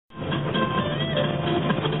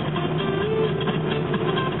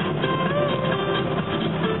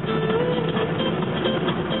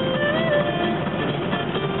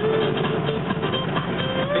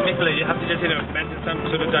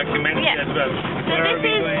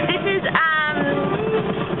this is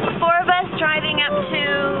four of us driving up to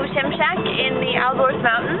Shemshak in the Alborz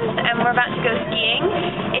Mountains, and we're about to go skiing.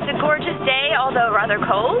 It's a gorgeous day, although rather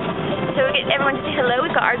cold. So we get everyone to say hello.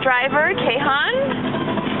 We've got our driver, Tehran.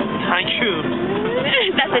 Thank you.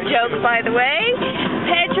 That's a joke, by the way.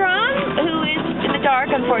 Pedron, who is in the dark,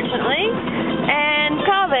 unfortunately, and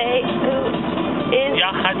Kave, who is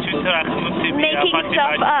making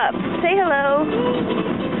stuff up. Say hello.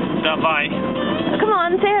 Bye. Come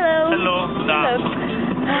on, say hello. Hello. Hello.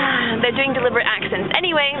 They're doing deliberate accents.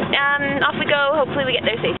 Anyway, off we go. Hopefully we get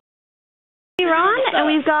there safe. Iran, and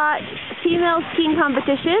we've got female skiing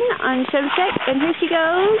competition on Shemshak, and here she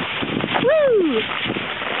goes. Woo!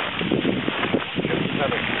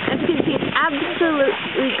 As you can see, it's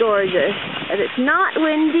absolutely gorgeous. And it's not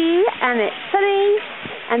windy, and it's sunny,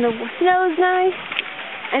 and the snow's nice,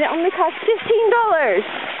 and it only costs $15.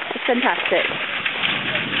 It's fantastic.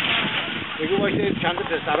 We've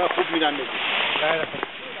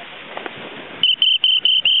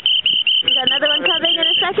got another one coming in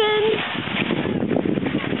a second.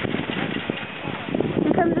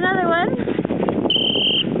 Here comes another one.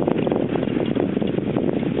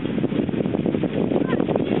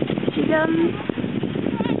 She comes.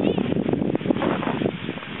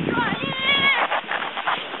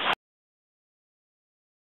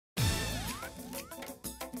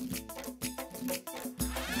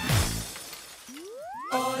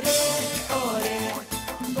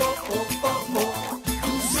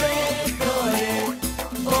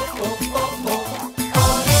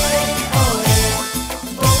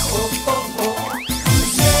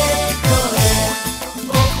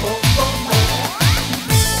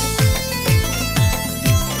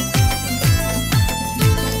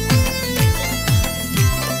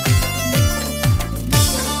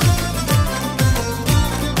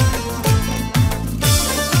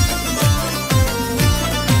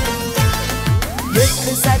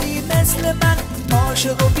 پسری مثل من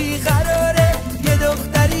عاشق و بیقراره، یه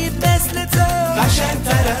دختری مثل تو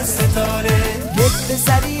قشنگ‌تر از ستاره. یک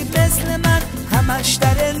پسری مثل من همش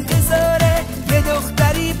در انتظاره، یه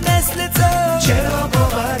دختری مثل تو چرا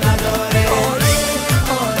باور نداره. آره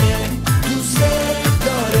آره دوست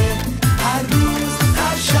داره، هر روز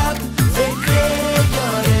هر شب فکر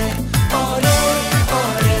یاره. آره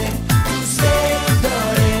آره دوست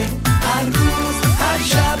داره، هر روز هر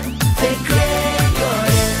شب فکر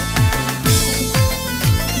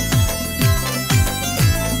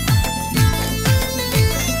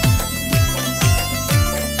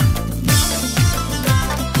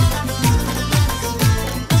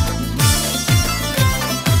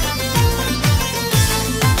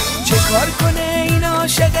کار کنه این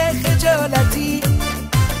عاشق خجالتی،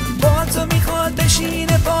 با تو میخواد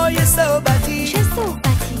بشینه پای صحبتی. چه صحبتی؟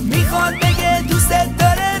 میخواد بگه دوستت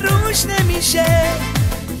داره روش نمیشه،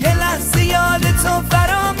 یه لحظه یاد تو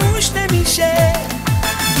فراموش نمیشه.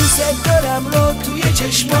 دوستت دارم رو توی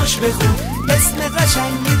چشماش بخون، اسم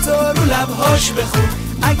قشنگی تو رو لبهاش بخون.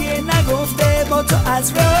 اگه نگفته با تو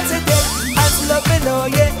از راز دل، از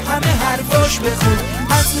لابلای همه حرفاش بخون،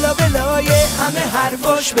 از لابلای همه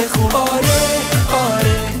حرفاش بخون. آره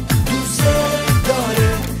آره دوست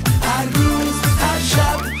داره، هر روز هر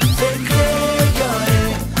شب فکر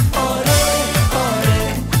یاره. آره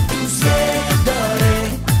آره دوست داره،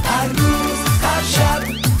 هر روز هر شب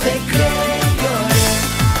فکر یاره.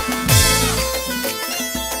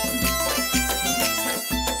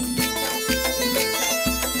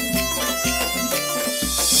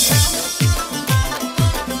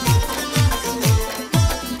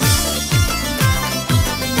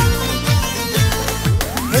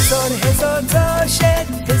 هزار تا عاشق،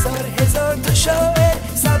 هزار تا شاعر،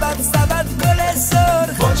 سبد گل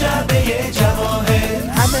سرخ با جعبه جواهر.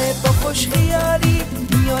 همه با خوش خیالی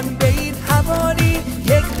میان به این حوالی،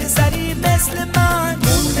 یک پسری مثل من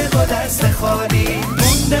مونده با دست خالی،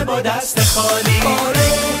 مونده با دست خالی.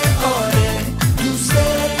 آره آره دوست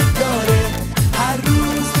داره، هر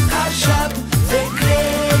روز هر شب فکر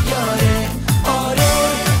یاره. آره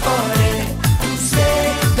آره دوست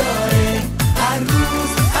داره، هر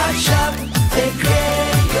روز هر شب فکر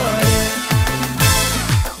یاره.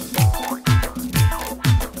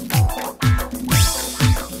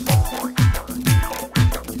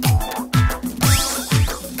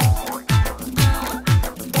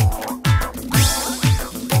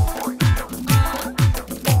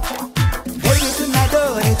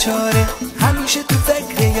 چاره همیشه تو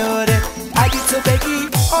فکر یاره، اگه تو بگی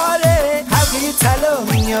آره حقی طلا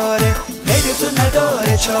میاره. غیر تو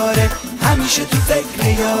نداره چاره، همیشه تو فکر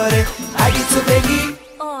یاره، اگه تو بگی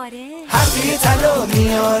آره حقی طلا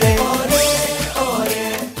میاره. آره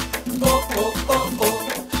آره او او او او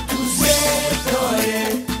دوست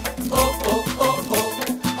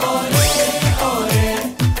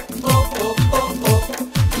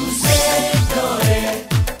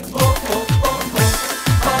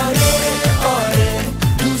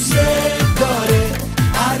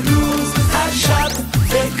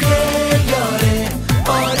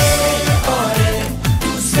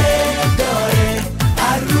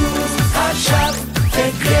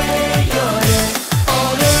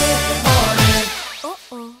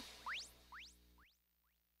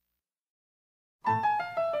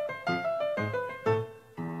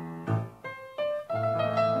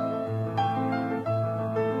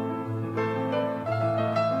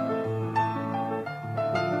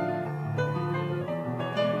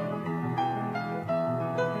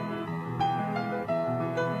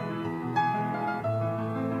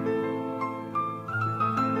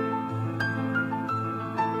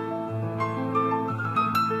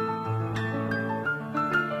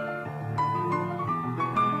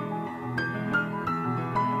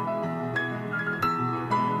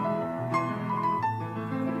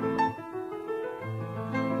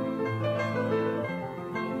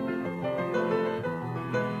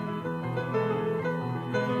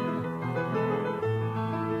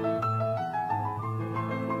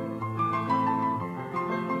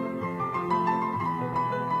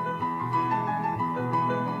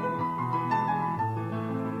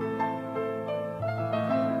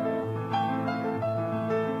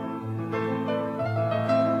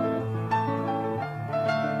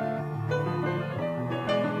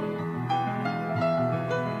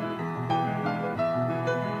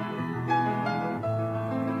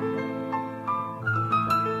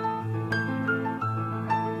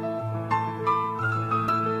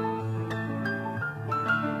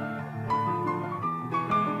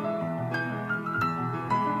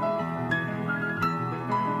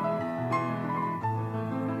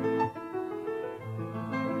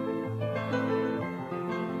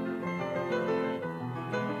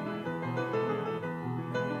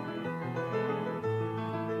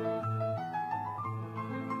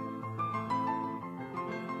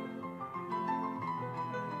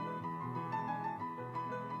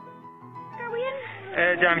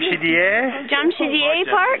Jamshidiyeh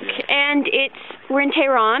Park, and we're in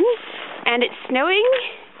Tehran, and it's snowing,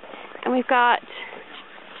 and we've got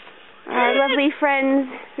our lovely friends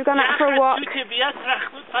who've gone out for a walk,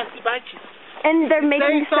 and they're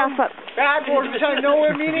making stuff up. Bad words which I know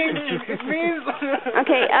what meaning it means.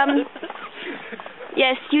 Okay,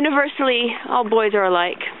 yes, universally, all boys are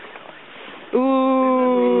alike.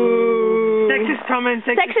 Ooh. Sexist comment.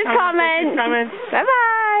 Sexist comment.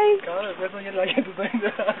 Bye-bye.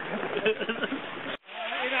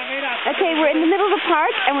 Okay, we're in the middle of the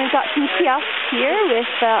park, and we've got some kiosks here with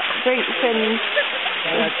drinks and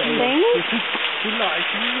things.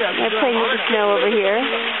 They're playing with the snow over here.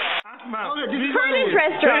 Produce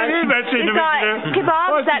restaurant. We've got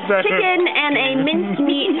kebabs, that's chicken, and a minced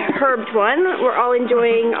meat herbed one. We're all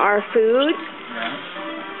enjoying our food.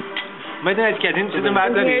 We've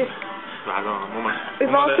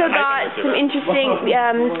also got some interesting,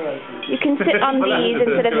 you can sit on these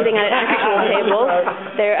instead of sitting at an actual table.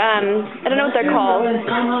 They're, I don't know what they're called.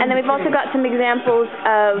 And then we've also got some examples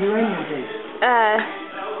of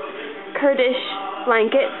Kurdish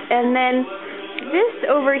blankets. And then this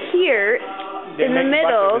over here in the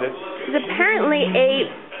middle is apparently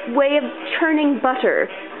a way of churning butter.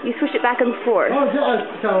 You swish it back and forth.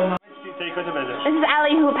 This is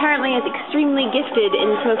Ali, who apparently is extremely gifted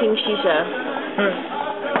in smoking shisha.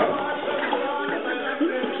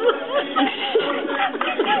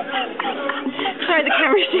 Sorry, the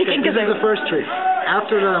camera's shaking because This is the first trick.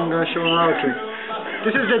 After that, I'm going to show another trick.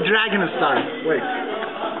 This is the dragon style. Wait.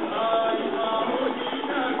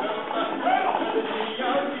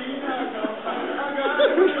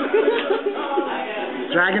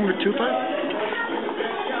 Dragon with two parts?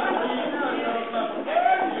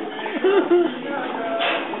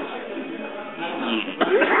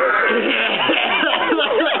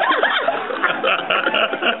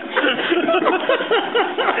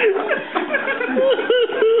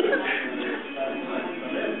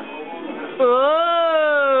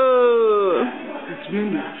 Oh! It's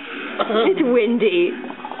windy. It's windy.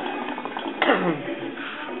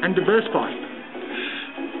 And the best part.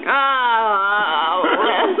 Oh!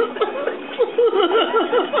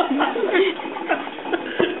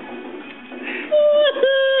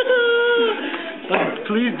 But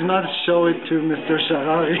please do not show it to Mr.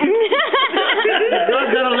 Sharari. He's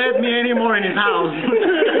not gonna let me anymore in his house.